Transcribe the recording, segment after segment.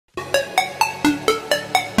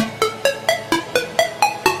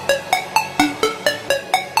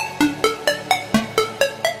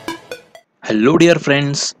Hello dear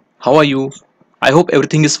friends, how are you? I hope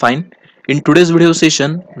everything is fine. In today's video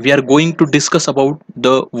session, we are going to discuss about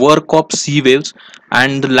the work of sea waves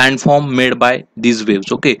and the landform made by these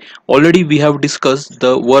waves. Okay, already we have discussed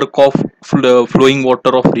the work of flowing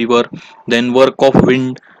water of river, then work of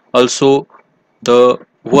wind, also the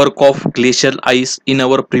work of glacial ice in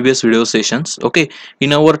our previous video sessions. Okay,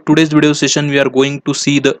 in our today's video session we are going to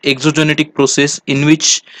see the exogenetic process in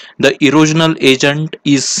which the erosional agent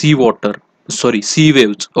is seawater, sorry, sea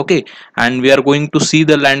waves. Okay, and we are going to see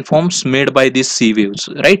the landforms made by these sea waves,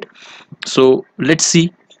 right? So let's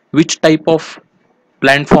see which type of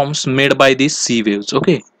landforms made by these sea waves.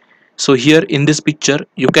 Okay, so here in this picture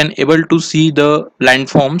you can able to see the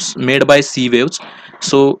landforms made by sea waves.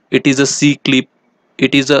 So it is a sea cliff.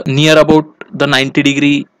 It is a near about the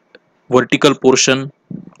 90-degree vertical portion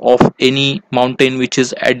of any mountain which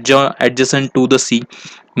is adjacent to the sea,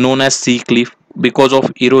 known as sea cliff. Because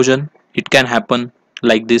of erosion it can happen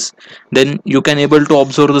like this. Then you can able to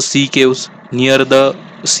observe the sea caves near the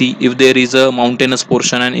sea if there is a mountainous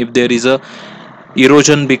portion and if there is a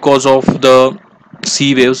erosion because of the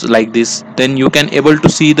sea waves like this. Then you can able to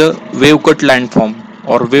see the wave cut landform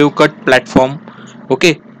or wave cut platform.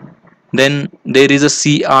 Okay, then there is a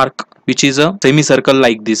sea arc which is a semicircle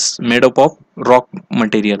like this made up of rock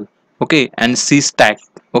material. Okay, and sea stack.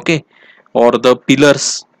 Okay, or the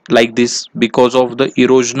pillars like this because of the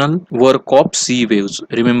erosional work of sea waves.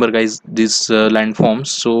 Remember guys, these landforms.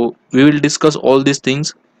 So we will discuss all these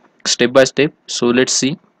things step by step. So let's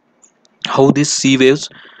see how these sea waves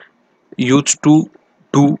used to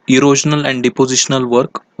do erosional and depositional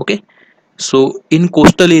work. Okay, so in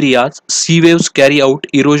coastal areas, sea waves carry out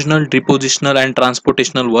erosional, depositional, and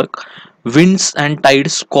transportational work. Winds and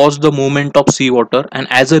tides cause the movement of seawater, and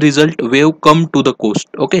as a result, wave come to the coast.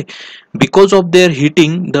 Okay, because of their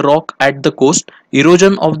hitting the rock at the coast,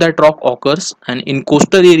 erosion of that rock occurs, and in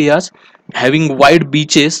coastal areas having wide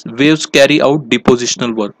beaches, waves carry out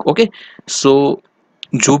depositional work. Okay, so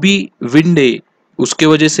जो भी wind है उसके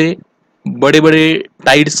वजह से बड़े बड़े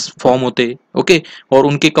tides form होते हैं। ओके, और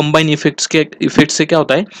उनके कंबाइन इफेक्ट से क्या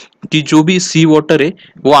होता है कि जो भी सी वाटर है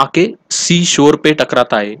वो आके सी शोर पे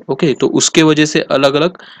टकराता है। ओके, तो उसके वजह से अलग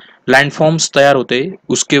अलग लैंडफॉर्म्स तैयार होते हैं।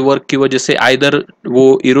 उसके वर्क की वजह से आइदर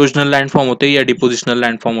वो इरोजनल लैंडफॉर्म होते हैं या डिपोजिशनल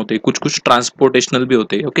लैंडफॉर्म होते हैं, कुछ कुछ ट्रांसपोर्टेशनल भी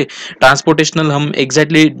होते हैं। ओके, ट्रांसपोर्टेशनल हम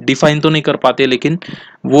एग्जैक्टली डिफाइन तो नहीं कर पाते, लेकिन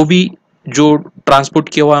वो भी जो ट्रांसपोर्ट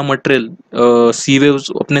किया हुआ मटेरियल सी वेव्स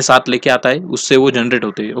अपने साथ लेके आता है उससे वो जनरेट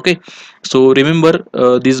होते हैं। Okay, so remember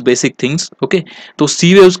this basic things. Okay, तो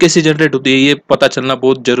सी वेव्स कैसे जनरेट होती है ये पता चलना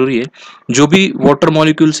बहुत जरूरी है। जो भी वाटर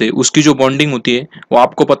मॉलिक्यूल्स है उसकी जो बॉन्डिंग होती है वो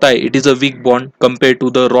आपको पता है, it is a weak bond compare to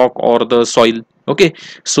the rock और द सॉइल। ओके,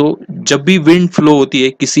 सो जब भी विंड फ्लो होती है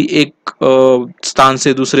किसी एक स्थान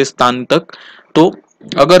से दूसरे स्थान तक, तो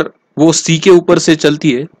अगर वो सी के ऊपर से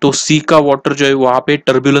चलती है तो सी का वाटर जो है वहां पे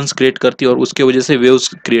टर्बुलेंस क्रिएट करती है और उसके वजह से वेव्स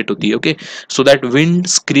क्रिएट होती है। Okay, so that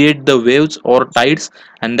winds create the waves और tides,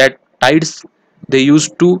 and that tides they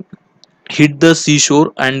used to hit the seashore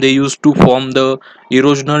and they used to form the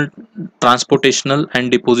erosional, transportational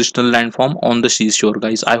and depositional landform on the seashore.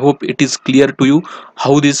 Guys, I hope it is clear to you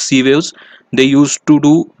how these sea waves they used to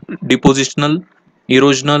do depositional,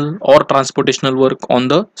 erosional or transportational work on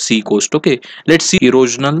the sea coast. Okay, let's see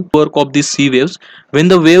erosional work of these sea waves. When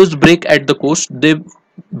the waves break at the coast, they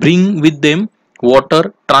bring with them water,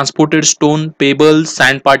 transported stone, pebbles,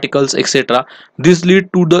 sand particles, etc. This lead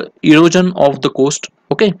to the erosion of the coast.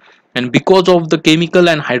 Okay, and because of the chemical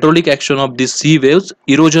and hydraulic action of these sea waves,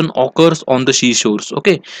 erosion occurs on the seashores.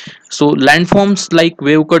 Okay, so landforms like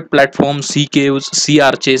wave cut platforms, sea caves, sea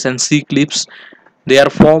arches and sea cliffs, they are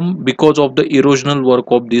formed because of the erosional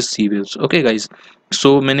work of these sea waves. Okay guys, so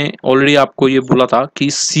मैंने already आपको ये बोला था कि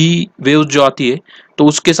सी waves जो आती है तो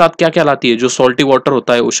उसके साथ क्या क्या लाती है, जो सॉल्टी वाटर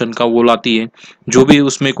होता है ओशन का वो लाती है, जो भी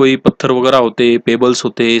उसमें कोई पत्थर वगैरह होते हैं, पेबल्स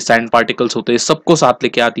होते हैं, सैंड पार्टिकल्स होते हैं, सबको साथ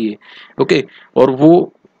लेके आती है। ओके, और वो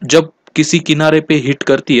जब किसी किनारे पे हिट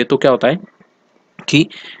करती है तो क्या होता है कि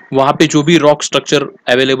वहां पे जो भी रॉक स्ट्रक्चर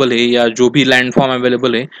अवेलेबल है या जो भी लैंडफॉर्म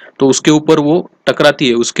अवेलेबल है तो उसके ऊपर वो टकराती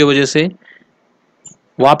है। उसके वजह से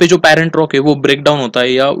वहां पे जो पेरेंट रॉक है वो ब्रेक डाउन होता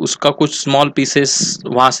है या उसका कुछ स्मॉल पीसेस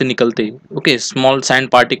वहां से निकलते हैं। ओके, स्मॉल सैंड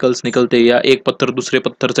पार्टिकल्स निकलते हैं या एक पत्थर दूसरे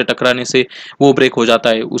पत्थर से टकराने से वो ब्रेक हो जाता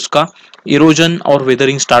है, उसका इरोजन और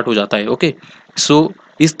वेदरिंग स्टार्ट हो जाता है। ओके, सो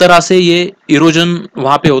इस तरह से ये इरोजन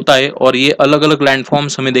वहां पे होता है और ये अलग अलग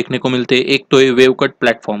लैंडफॉर्म्स हमें देखने को मिलते हैं। एक तो है वेव कट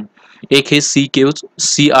प्लेटफॉर्म, एक है सी केव्स,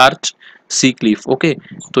 सी आर्च, सी क्लिफ। ओके,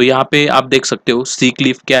 तो यहाँ पे आप देख सकते हो सी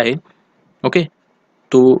क्लिफ क्या है। ओके,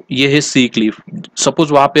 तो ये है सी क्लिफ। सपोज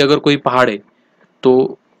वहां पे अगर कोई पहाड़ है तो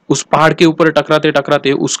उस पहाड़ के ऊपर टकराते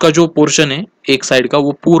टकराते उसका जो पोर्शन है एक साइड का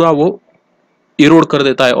वो पूरा वो इरोड कर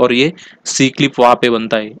देता है और ये सी क्लिप वहां पे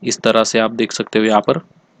बनता है। इस तरह से आप देख सकते हो यहाँ पर।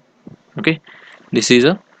 Okay, this is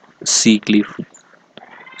a C clip.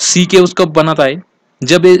 सी के उसका बनाता है,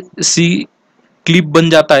 जब ये सी क्लिप बन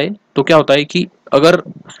जाता है तो क्या होता है कि अगर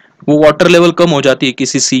वो वाटर लेवल कम हो जाती है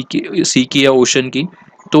किसी सी की या ओशन की,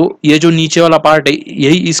 तो ये जो नीचे वाला पार्ट है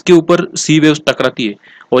यही इसके ऊपर सी वेव्स टकराती है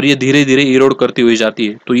और ये धीरे धीरे इरोड करती हुई जाती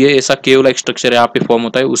है। तो ये ऐसा केव लाइक स्ट्रक्चर यहाँ पे फॉर्म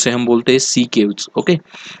होता है, उसे हम बोलते हैं सी caves. Okay,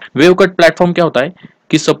 wave cut platform क्या होता है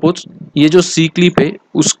कि सपोज ये जो सी क्लिप है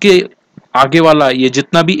उसके आगे वाला ये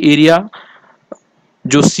जितना भी एरिया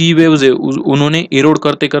जो सी वेव्स है उन्होंने इरोड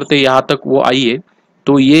करते करते यहाँ तक वो आई है,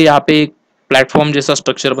 तो ये यहाँ पे एक प्लेटफॉर्म जैसा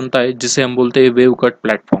स्ट्रक्चर बनता है जिसे हम बोलते हैं वेव कट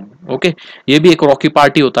प्लेटफॉर्म। ओके, ये भी एक रॉकी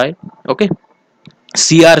पार्टी होता है। ओके,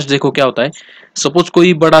 सी आर्च देखो क्या होता है। सपोज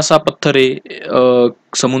कोई बड़ा सा पत्थर है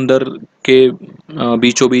समुंदर के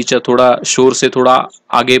बीचों बीच, थोड़ा शोर से थोड़ा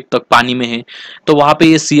आगे तक पानी में है, तो वहां पे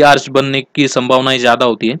ये सी आर्च बनने की संभावनाएं ज्यादा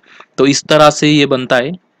होती है। तो इस तरह से ये बनता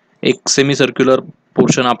है, एक सेमी सर्कुलर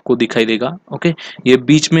पोर्शन आपको दिखाई देगा। ओके, ये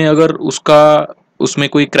बीच में अगर उसका उसमें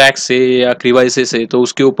कोई क्रैक्स है या क्रिवाइसेस है तो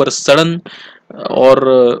उसके ऊपर सडन और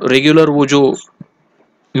रेगुलर वो जो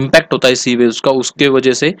इम्पैक्ट होता है सी वेव्स का, उसके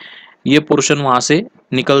वजह से ये पोर्शन वहां से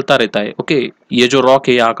निकलता रहता है। ओके, ये जो रॉक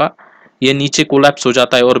है यहाँ का, ये नीचे कोलैप्स हो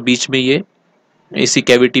जाता है और बीच में ये ऐसी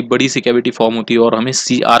कैविटी, बड़ी सी कैविटी फॉर्म होती है और हमें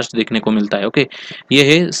सी आर्च देखने को मिलता है। ओके, ये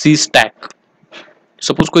है सी स्टैक।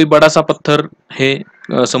 सपोज कोई बड़ा सा पत्थर है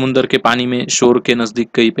समुंदर के पानी में, शोर के नजदीक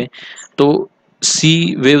कहीं पे, तो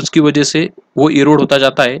सी वेव्स की वजह से वो इरोड होता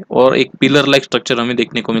जाता है और एक पिलर लाइक स्ट्रक्चर हमें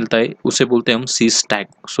देखने को मिलता है, उसे बोलते हैं हम सी stack.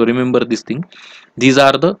 So remember this thing, these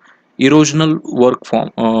are the erosional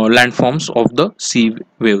landforms of the sea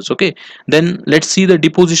waves. Okay, then let's see the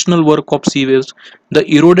depositional work of sea waves. The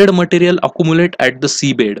eroded material accumulate at the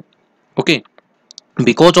seabed. Okay,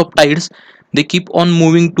 because of tides they keep on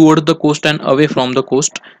moving toward the coast and away from the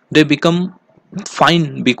coast. They become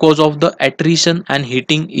fine because of the attrition and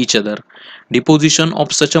hitting each other. Deposition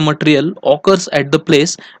of such a material occurs at the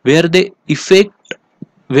place where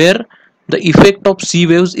where the effect of sea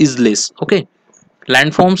waves is less. Okay,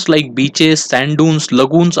 landforms like beaches, sand dunes,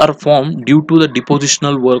 lagoons are formed due to the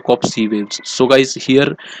depositional work of sea waves. So guys, here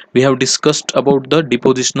we have discussed about the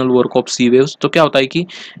depositional work of sea waves. तो क्या होता है कि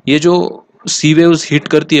ये जो सी waves hit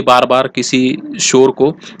करती है बार बार किसी शोर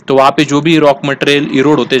को, तो वहां पे जो भी रॉक मटेरियल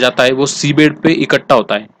इरोड होते जाता है वो सी बेड पे इकट्ठा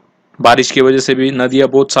होता है। बारिश की वजह से भी नदियां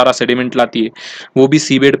बहुत सारा सेडिमेंट लाती है, वो भी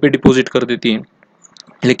सी बेड पे डिपोजिट कर देती है।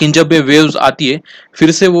 लेकिन जब ये वेव्स आती है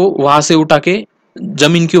फिर से वो वहां से उठा के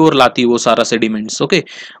जमीन की ओर लाती है वो सारा सेडिमेंट्स। ओके,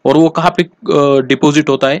 और वो कहाँ पे डिपॉजिट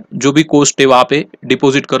होता है, जो भी कोस्ट है वहां पे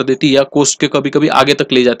डिपॉजिट कर देती है, या कोस्ट के कभी कभी आगे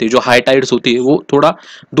तक ले जाती है। जो हाई टाइड्स होती है वो थोड़ा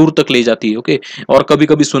दूर तक ले जाती है। ओके, और कभी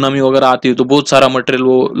कभी सुनामी वगैरह आती है तो बहुत सारा मटेरियल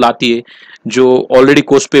वो लाती है जो ऑलरेडी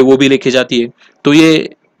कोस्ट पे, वो भी लेके जाती है। तो ये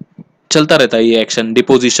चलता रहता है ये एक्शन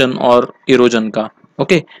डिपोजिशन और इरोजन का।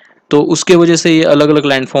 ओके, तो उसके वजह से ये अलग अलग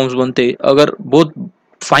लैंडफॉर्म्स बनते हैं। अगर बहुत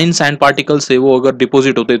फाइन सैंड पार्टिकल्स है वो अगर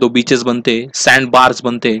डिपॉजिट होते हैं तो बीचेस बनते हैं, सैंड बार्स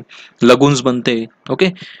बनते हैं, लगून्स बनते हैं।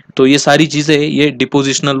 ओके, तो ये सारी चीजें ये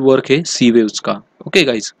डिपोजिशनल वर्क है सी वेव्स का। ओके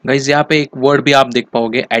गाइज, यहाँ पे एक वर्ड भी आप देख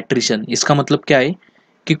पाओगे, एट्रिशन। इसका मतलब क्या है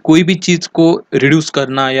कि कोई भी चीज को रिड्यूस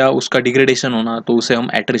करना या उसका डिग्रेडेशन होना, तो उसे हम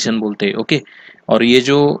एट्रिशन बोलते हैं। ओके, और ये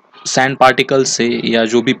जो सैंड पार्टिकल्स से या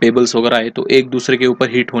जो भी पेबल्स वगैरह है, तो एक दूसरे के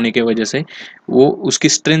ऊपर हिट होने की वजह से वो उसकी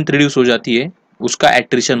स्ट्रेंथ रिड्यूस हो जाती है, उसका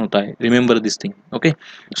एट्रिशन होता है। Remember this thing. Okay,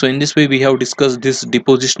 so in this way we have discuss this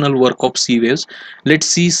depositional work of C waves. Let's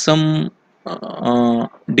see some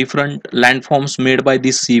different landforms made by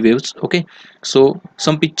these sea waves. Okay, so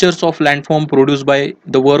some pictures of landform produced by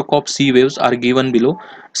the work of sea waves are given below.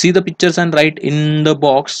 See the pictures and write in the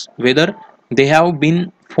box whether they have been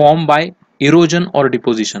formed by erosion or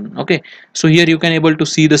deposition. Okay, so here you can able to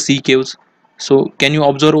see the sea caves. So can you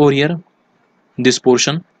observe over here this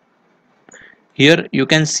portion? Here you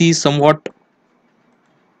can see somewhat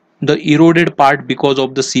the eroded part because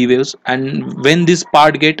of the sea waves, and when this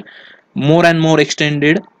part get more and more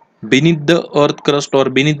extended beneath the earth crust or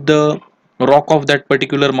beneath the rock of that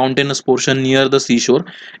particular mountainous portion near the seashore,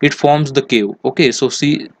 it forms the cave. Okay, so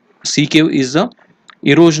sea cave is the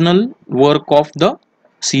erosional work of the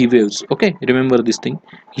sea waves. Okay, remember this thing.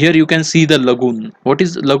 Here you can see the lagoon. What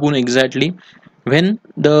is lagoon exactly? When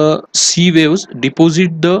the sea waves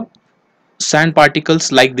deposit the sand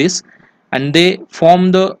particles like this and they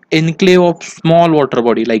form the enclave of small water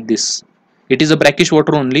body like this. It is a brackish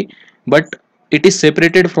water only, but it is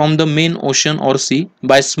separated from the main ocean or sea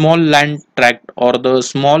by small land tract or the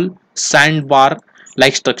small sandbar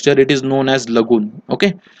like structure. It is known as lagoon.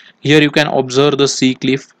 Okay, here you can observe the sea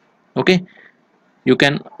cliff. Okay, you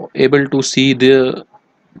can able to see the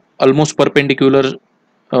almost perpendicular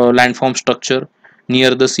landform structure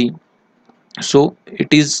near the sea. So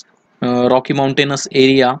it is rocky mountainous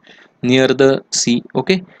area near the sea.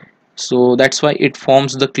 Okay, so that's why it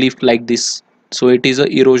forms the cliff like this. So it is a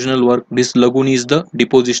erosional work. This lagoon is the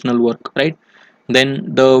depositional work, right?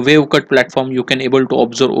 Then the wave cut platform you can able to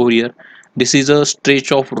observe over here. This is a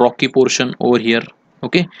stretch of rocky portion over here.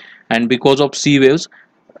 Okay, and because of sea waves,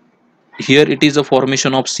 here it is a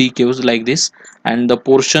formation of sea caves like this, and the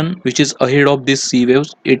portion which is ahead of these sea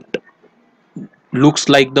waves, it looks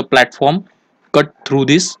like the platform cut through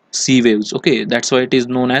this sea waves. Okay, that's why it is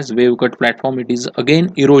known as wave cut platform. It is again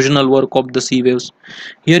erosional work of the sea waves.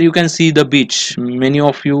 Here you can see the beach. Many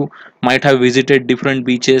of you might have visited different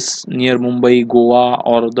beaches near Mumbai, Goa,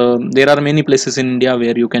 or there are many places in India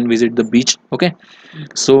where you can visit the beach. Okay,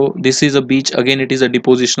 so this is a beach. Again, it is a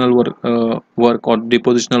depositional work or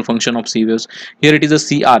depositional function of sea waves. Here it is a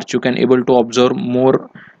sea arch. You can able to observe more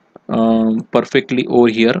perfectly over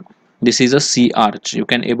here. This is a sea arch. You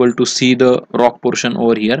can able to see the rock portion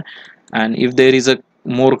over here, and if there is a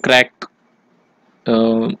more crack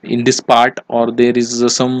in this part, or there is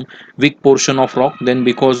some weak portion of rock, then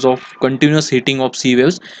because of continuous hitting of sea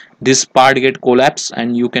waves, this part get collapse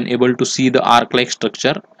and you can able to see the arc like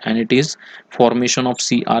structure, and it is formation of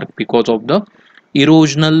sea arc because of the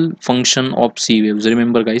erosional function of sea waves.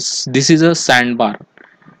 Remember guys, this is a sandbar.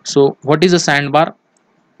 So what is a sandbar?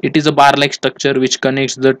 It is a bar like structure which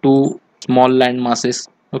connects the two small land masses.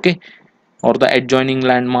 Okay, or the adjoining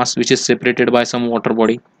land mass which is separated by some water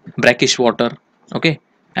body, brackish water. Okay,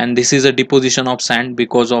 and this is a deposition of sand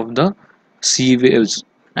because of the sea waves,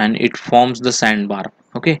 and it forms the sandbar.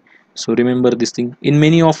 Okay, so remember this thing. In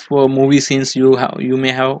many of movie scenes you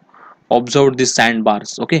may have observed these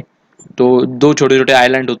sandbars. Okay, तो दो छोटे छोटे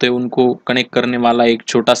island होते हैं, उनको connect करने वाला एक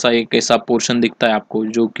छोटा सा एक ऐसा पोर्शन दिखता है आपको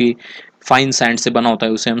जो कि फाइन सैंड से बना होता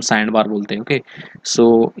है, उसे हम सैंड बार बोलते हैं. Okay,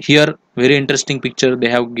 so here very interesting picture they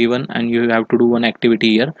have given, and you have to do one activity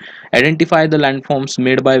here. Identify the landforms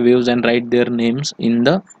made by waves and write their names in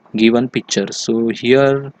the given picture. So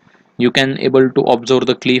here you can able to observe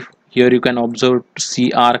the cliff. Here you can observe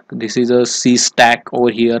sea arc. This is a sea stack over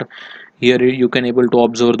here. Here you can able to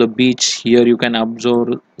observe the beach. Here you can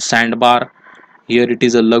observe sandbar. Here it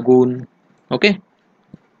is a lagoon. Okay,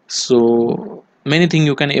 so many things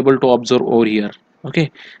you can able to observe over here.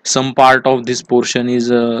 Okay, some part of this portion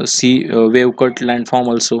is a sea wave cut landform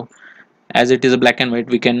also. As it is a black and white,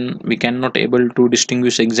 we cannot able to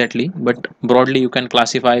distinguish exactly, but broadly you can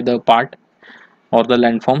classify the part or the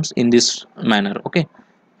landforms in this manner. Okay,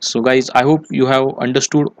 so guys, I hope you have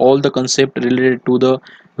understood all the concept related to the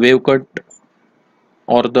wave cut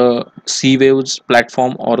or the sea waves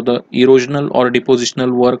platform or the erosional or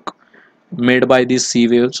depositional work made by these sea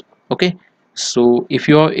waves. Okay, so if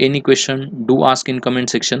you have any question, do ask in comment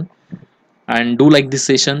section, and do like this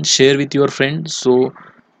session, share with your friends, so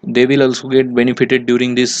they will also get benefited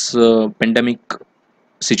during this pandemic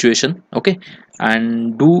situation. Okay,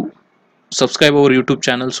 and do subscribe our YouTube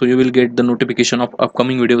channel so you will get the notification of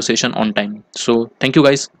upcoming video session on time. So thank you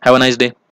guys, have a nice day.